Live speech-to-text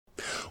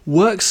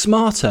Work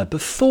smarter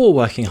before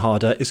working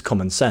harder is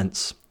common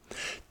sense.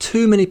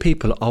 Too many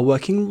people are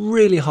working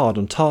really hard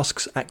on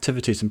tasks,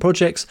 activities and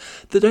projects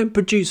that don't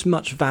produce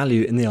much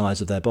value in the eyes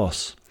of their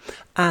boss,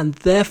 and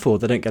therefore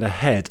they don't get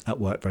ahead at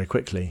work very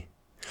quickly.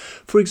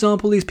 For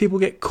example, these people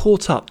get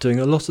caught up doing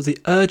a lot of the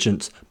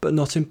urgent but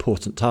not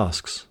important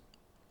tasks.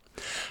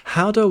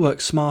 How do I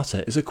work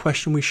smarter is a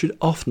question we should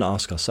often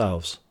ask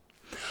ourselves.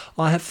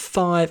 I have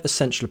 5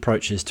 essential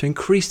approaches to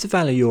increase the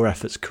value your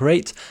efforts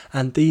create,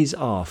 and these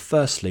are: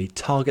 firstly,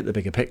 target the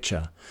bigger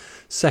picture;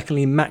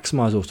 secondly,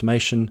 maximise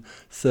automation;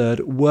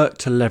 third, work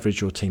to leverage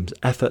your team's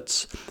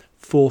efforts;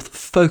 fourth,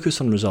 focus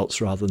on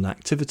results rather than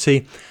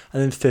activity;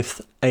 and then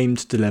fifth, aim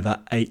to deliver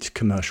 8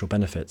 commercial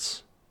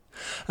benefits.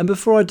 And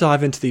before I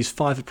dive into these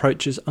 5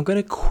 approaches, I'm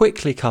going to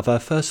quickly cover,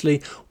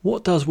 firstly,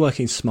 what does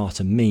working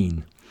smarter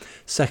mean?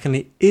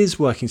 Secondly, is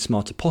working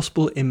smarter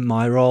possible in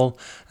my role?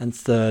 And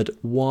third,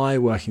 why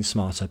working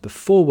smarter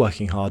before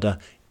working harder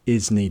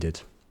is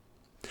needed.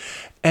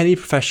 Any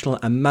professional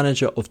and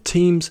manager of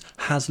teams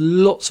has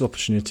lots of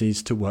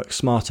opportunities to work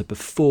smarter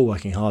before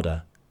working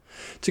harder.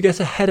 To get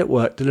ahead at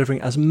work,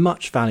 delivering as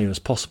much value as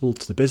possible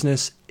to the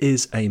business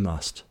is a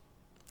must.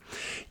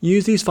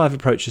 Use these 5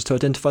 approaches to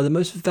identify the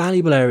most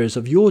valuable areas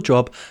of your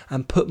job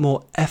and put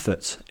more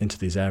effort into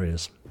these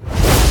areas.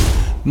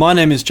 My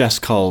name is Jess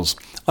Coles.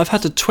 I've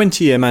had a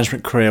 20-year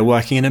management career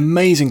working in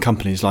amazing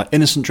companies like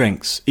Innocent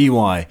Drinks,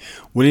 EY,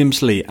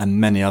 Williams Lee and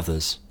many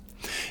others.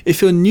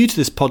 If you're new to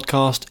this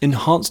podcast,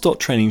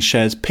 Enhance.Training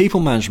shares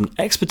people management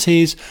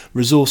expertise,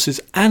 resources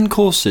and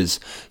courses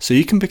so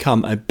you can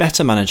become a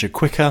better manager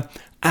quicker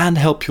and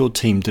help your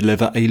team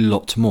deliver a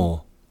lot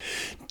more.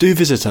 Do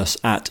visit us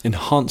at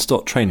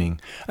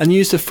Enhance.Training and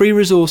use the free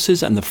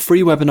resources and the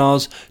free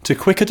webinars to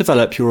quicker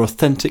develop your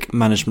authentic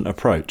management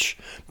approach,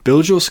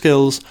 build your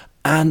skills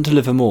and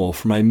deliver more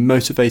from a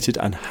motivated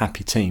and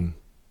happy team.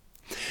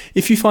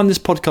 If you find this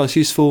podcast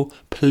useful,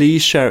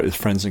 please share it with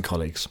friends and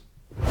colleagues.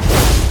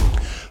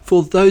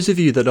 For those of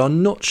you that are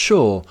not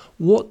sure,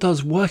 what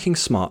does working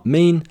smart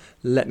mean?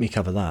 Let me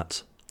cover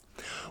that.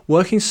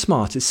 Working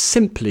smart is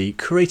simply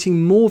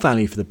creating more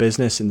value for the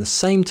business in the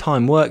same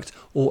time worked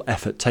or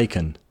effort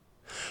taken.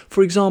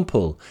 For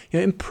example,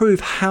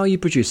 improve how you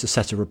produce a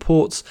set of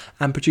reports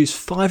and produce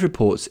 5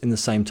 reports in the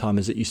same time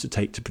as it used to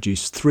take to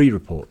produce 3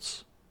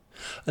 reports.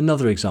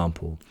 Another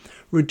example,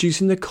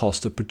 reducing the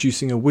cost of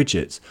producing a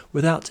widget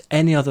without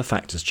any other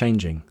factors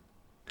changing.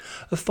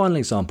 A final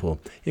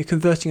example,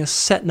 converting a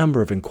set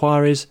number of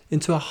inquiries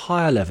into a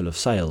higher level of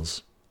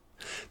sales.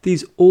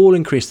 These all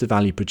increase the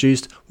value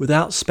produced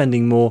without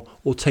spending more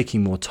or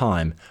taking more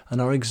time and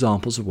are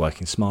examples of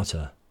working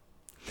smarter.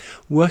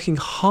 Working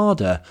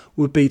harder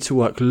would be to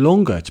work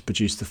longer to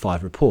produce the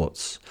 5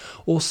 reports,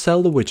 or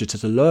sell the widget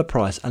at a lower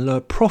price and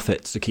lower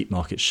profit to keep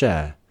market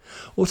share,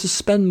 or to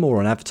spend more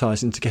on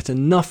advertising to get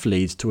enough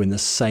leads to win the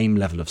same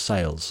level of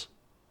sales.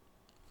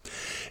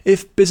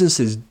 If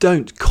businesses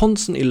don't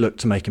constantly look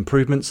to make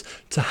improvements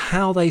to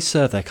how they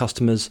serve their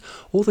customers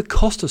or the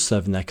cost of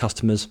serving their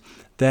customers,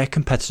 their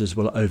competitors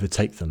will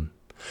overtake them.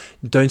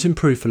 Don't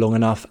improve for long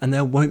enough and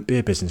there won't be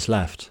a business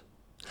left.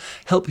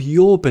 Help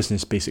your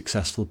business be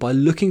successful by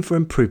looking for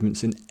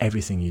improvements in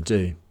everything you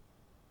do.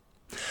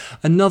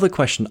 Another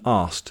question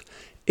asked,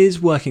 is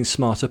working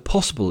smarter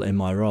possible in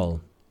my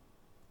role?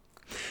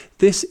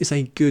 This is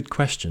a good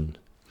question.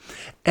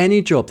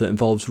 Any job that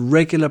involves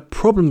regular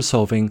problem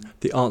solving,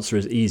 the answer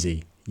is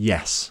easy,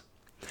 yes.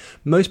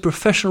 Most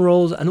professional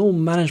roles and all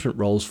management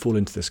roles fall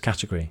into this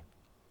category.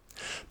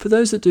 For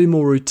those that do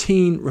more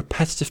routine,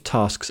 repetitive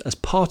tasks as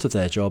part of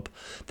their job,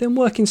 then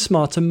working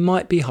smarter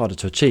might be harder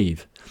to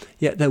achieve,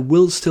 yet there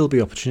will still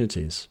be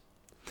opportunities.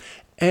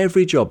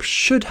 Every job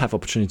should have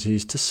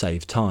opportunities to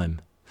save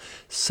time.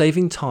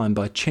 Saving time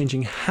by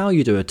changing how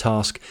you do a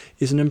task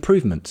is an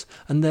improvement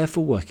and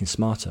therefore working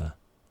smarter.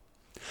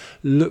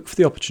 Look for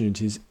the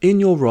opportunities in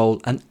your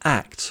role and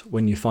act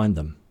when you find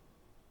them.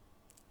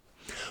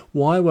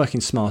 Why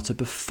working smarter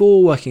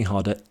before working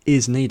harder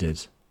is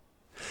needed.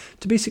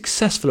 To be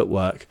successful at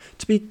work,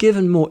 to be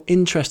given more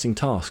interesting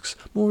tasks,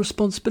 more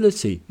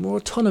responsibility, more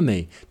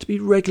autonomy, to be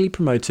regularly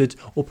promoted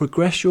or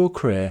progress your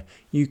career,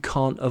 you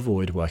can't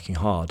avoid working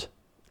hard.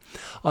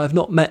 I have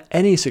not met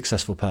any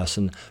successful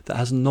person that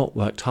has not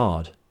worked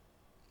hard.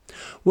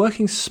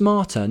 Working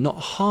smarter, not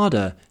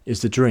harder,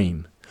 is the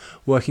dream.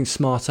 Working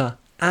smarter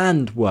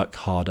and work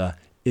harder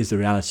is the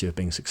reality of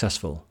being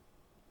successful.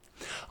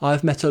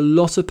 I've met a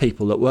lot of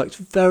people that worked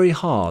very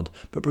hard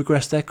but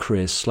progressed their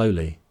careers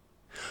slowly.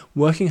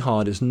 Working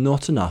hard is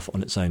not enough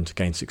on its own to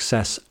gain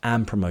success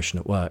and promotion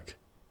at work.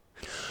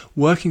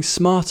 Working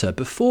smarter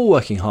before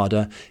working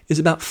harder is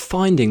about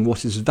finding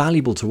what is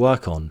valuable to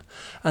work on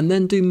and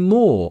then do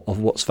more of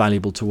what's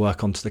valuable to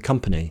work on to the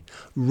company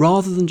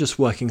rather than just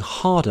working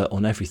harder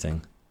on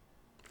everything.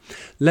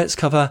 Let's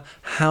cover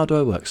how do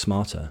I work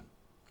smarter.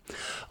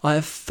 I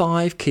have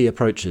 5 key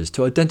approaches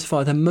to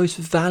identify the most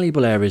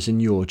valuable areas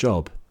in your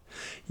job.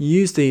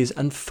 Use these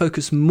and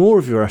focus more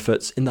of your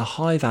efforts in the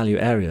high value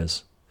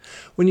areas.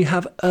 When you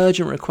have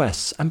urgent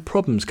requests and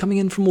problems coming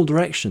in from all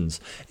directions,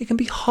 it can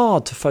be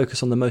hard to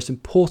focus on the most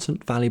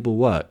important, valuable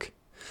work.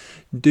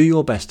 Do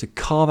your best to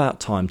carve out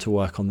time to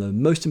work on the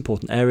most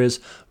important areas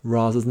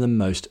rather than the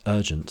most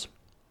urgent.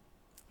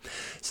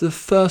 So the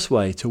first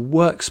way to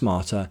work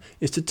smarter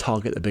is to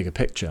target the bigger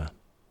picture.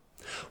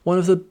 One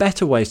of the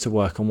better ways to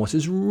work on what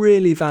is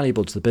really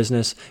valuable to the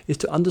business is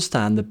to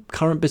understand the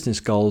current business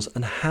goals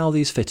and how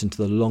these fit into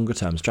the longer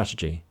term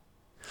strategy.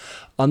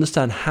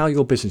 Understand how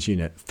your business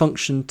unit,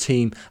 function,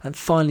 team, and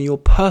finally your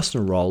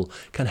personal role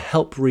can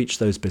help reach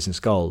those business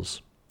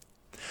goals.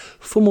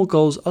 Formal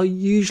goals are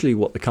usually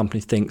what the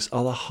company thinks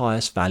are the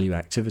highest value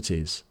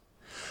activities.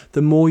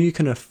 The more you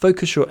can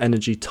focus your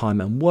energy, time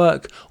and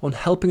work on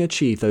helping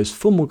achieve those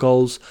formal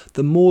goals,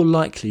 the more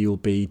likely you'll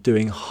be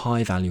doing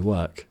high value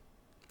work.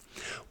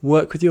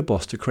 Work with your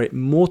boss to create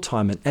more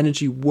time and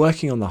energy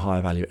working on the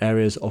high value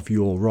areas of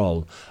your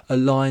role,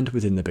 aligned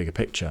within the bigger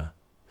picture.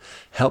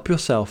 Help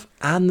yourself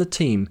and the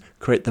team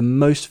create the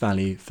most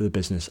value for the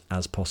business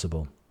as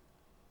possible.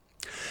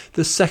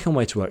 The second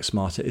way to work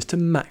smarter is to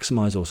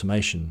maximize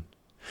automation.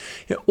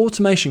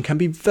 Automation can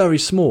be very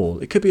small.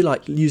 It could be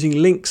like using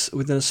links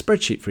within a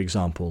spreadsheet, for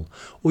example,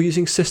 or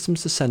using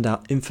systems to send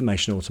out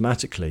information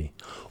automatically,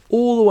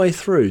 all the way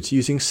through to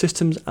using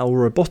systems or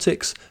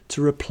robotics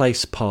to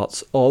replace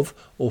parts of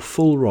or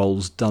full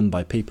roles done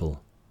by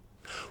people.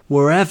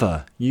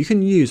 Wherever you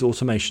can use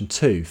automation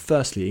to,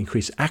 firstly,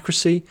 increase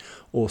accuracy,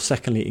 or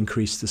secondly,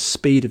 increase the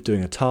speed of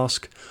doing a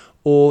task,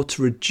 or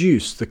to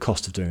reduce the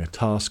cost of doing a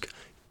task,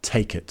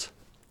 take it.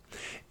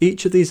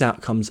 Each of these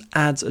outcomes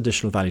adds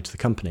additional value to the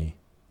company.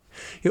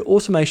 Your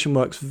automation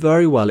works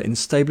very well in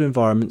stable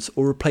environments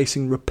or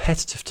replacing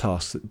repetitive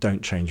tasks that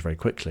don't change very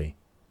quickly.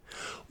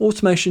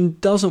 Automation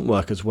doesn't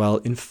work as well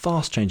in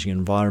fast-changing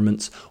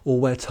environments or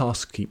where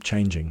tasks keep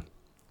changing.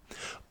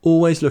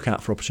 Always look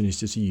out for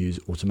opportunities to use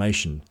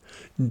automation.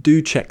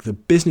 Do check the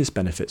business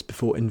benefits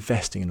before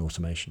investing in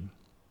automation.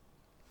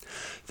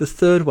 The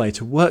third way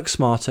to work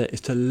smarter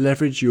is to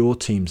leverage your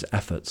team's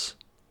efforts.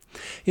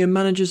 Your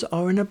managers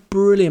are in a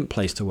brilliant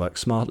place to work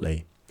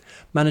smartly.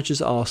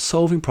 Managers are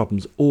solving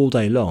problems all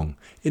day long.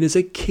 It is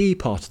a key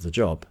part of the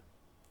job.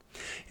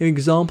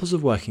 Examples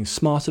of working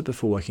smarter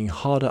before working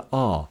harder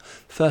are,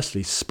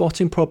 firstly,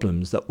 spotting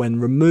problems that when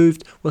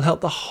removed will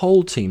help the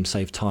whole team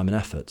save time and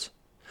effort.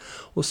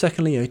 Or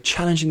secondly,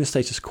 challenging the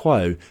status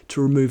quo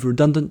to remove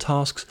redundant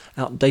tasks,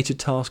 outdated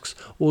tasks,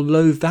 or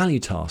low value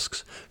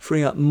tasks,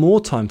 freeing up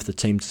more time for the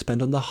team to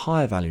spend on the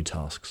higher value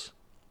tasks.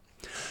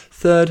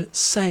 Third,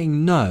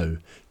 saying no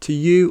to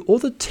you or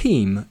the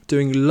team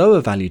doing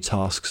lower value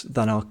tasks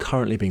than are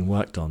currently being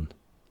worked on.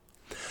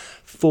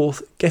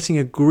 Fourth, getting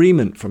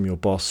agreement from your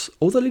boss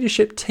or the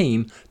leadership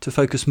team to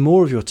focus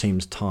more of your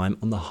team's time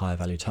on the higher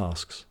value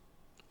tasks.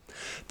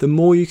 The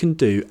more you can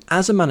do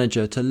as a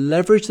manager to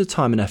leverage the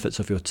time and efforts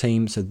of your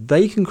team so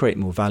they can create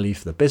more value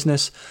for the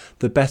business,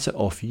 the better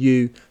off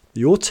you,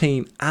 your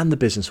team and the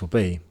business will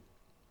be.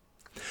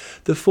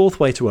 The fourth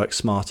way to work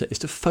smarter is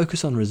to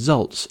focus on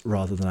results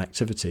rather than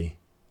activity.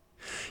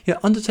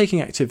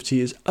 Undertaking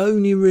activity is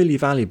only really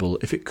valuable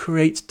if it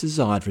creates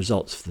desired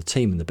results for the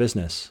team and the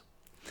business.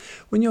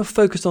 When you're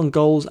focused on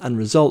goals and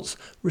results,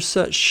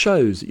 research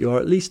shows that you are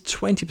at least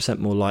 20%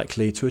 more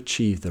likely to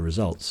achieve the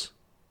results.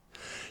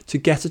 To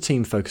get a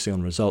team focusing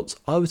on results,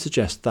 I would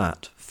suggest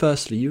that,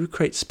 firstly, you would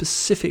create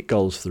specific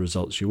goals for the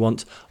results you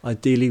want,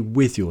 ideally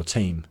with your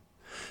team.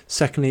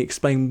 Secondly,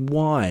 explain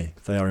why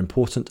they are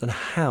important and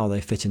how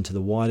they fit into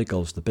the wider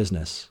goals of the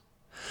business.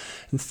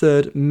 And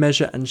third,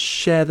 measure and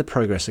share the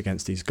progress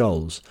against these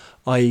goals,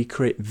 i.e.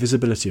 create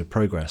visibility of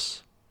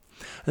progress.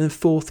 And then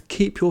fourth,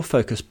 keep your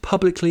focus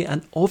publicly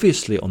and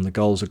obviously on the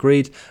goals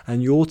agreed,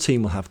 and your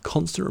team will have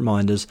constant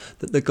reminders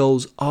that the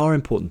goals are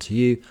important to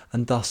you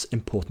and thus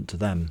important to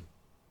them.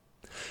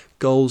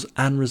 Goals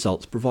and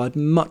results provide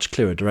much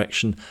clearer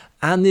direction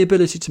and the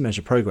ability to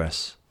measure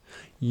progress.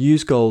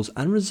 Use goals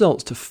and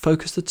results to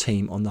focus the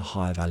team on the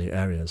higher value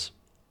areas.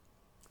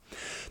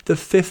 The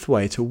fifth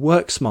way to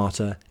work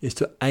smarter is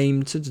to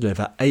aim to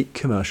deliver 8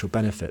 commercial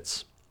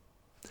benefits.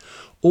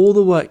 All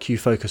the work you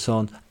focus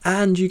on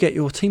and you get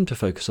your team to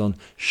focus on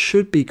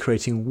should be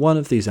creating one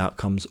of these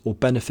outcomes or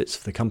benefits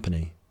for the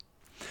company.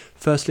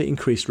 Firstly,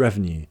 increased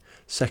revenue.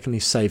 Secondly,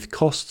 saved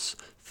costs.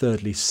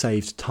 Thirdly,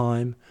 saved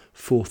time.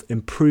 Fourth,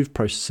 improved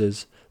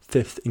processes.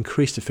 Fifth,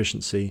 increased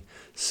efficiency.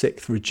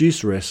 Sixth,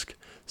 reduced risk.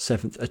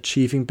 Seventh,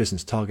 achieving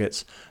business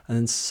targets. And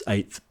then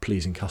eighth,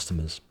 pleasing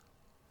customers.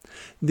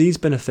 These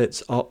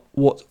benefits are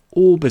what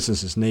all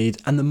businesses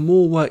need, and the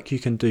more work you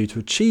can do to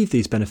achieve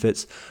these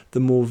benefits, the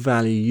more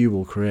value you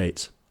will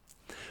create.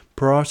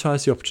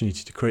 Prioritise the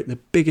opportunity to create the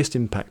biggest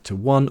impact to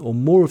one or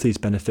more of these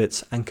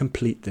benefits and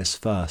complete this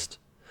first.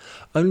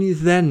 Only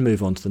then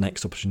move on to the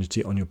next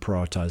opportunity on your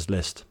prioritised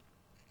list.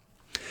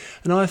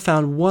 And I have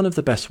found one of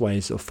the best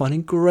ways of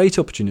finding great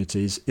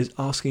opportunities is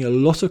asking a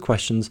lot of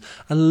questions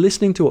and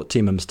listening to what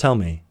team members tell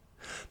me.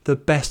 The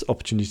best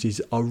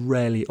opportunities are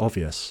rarely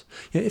obvious.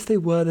 Yet if they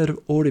were, they'd have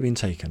already been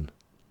taken.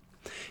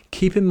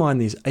 Keep in mind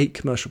these 8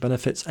 commercial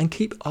benefits and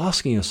keep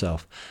asking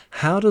yourself,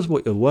 how does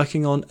what you're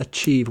working on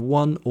achieve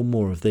one or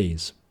more of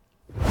these?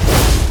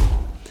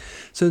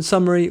 So in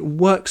summary,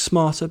 work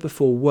smarter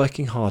before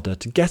working harder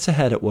to get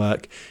ahead at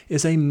work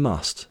is a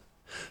must.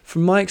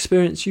 From my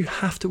experience, you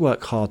have to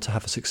work hard to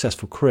have a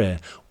successful career,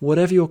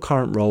 whatever your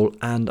current role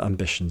and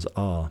ambitions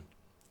are.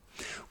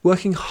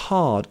 Working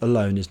hard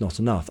alone is not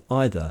enough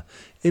either.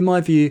 In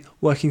my view,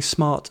 working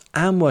smart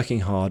and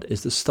working hard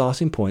is the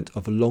starting point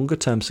of a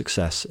longer-term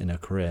success in a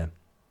career.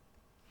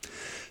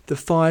 The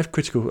 5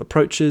 critical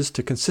approaches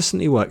to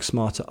consistently work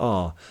smarter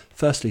are: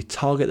 firstly,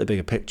 target the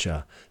bigger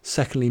picture;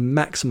 secondly,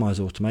 maximise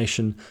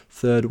automation;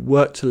 third,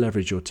 work to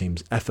leverage your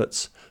team's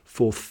efforts;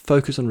 fourth,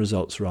 focus on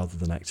results rather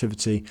than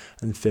activity;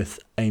 and fifth,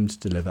 aim to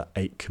deliver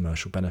 8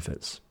 commercial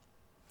benefits.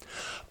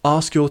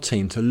 Ask your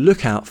team to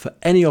look out for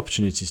any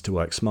opportunities to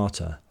work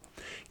smarter.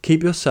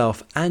 Keep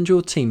yourself and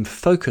your team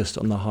focused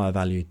on the higher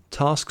value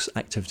tasks,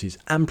 activities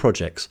and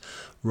projects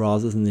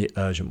rather than the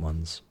urgent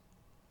ones.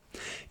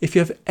 If you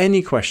have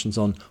any questions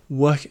on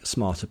working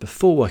smarter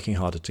before working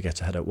harder to get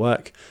ahead at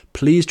work,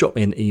 please drop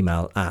me an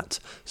email at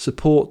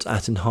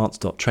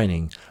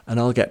support@enhance.training and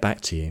I'll get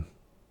back to you.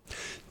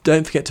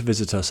 Don't forget to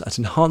visit us at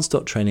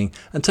enhance.training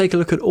and take a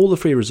look at all the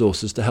free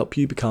resources to help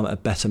you become a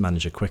better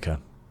manager quicker.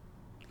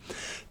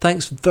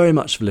 Thanks very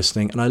much for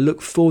listening, and I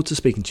look forward to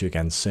speaking to you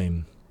again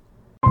soon.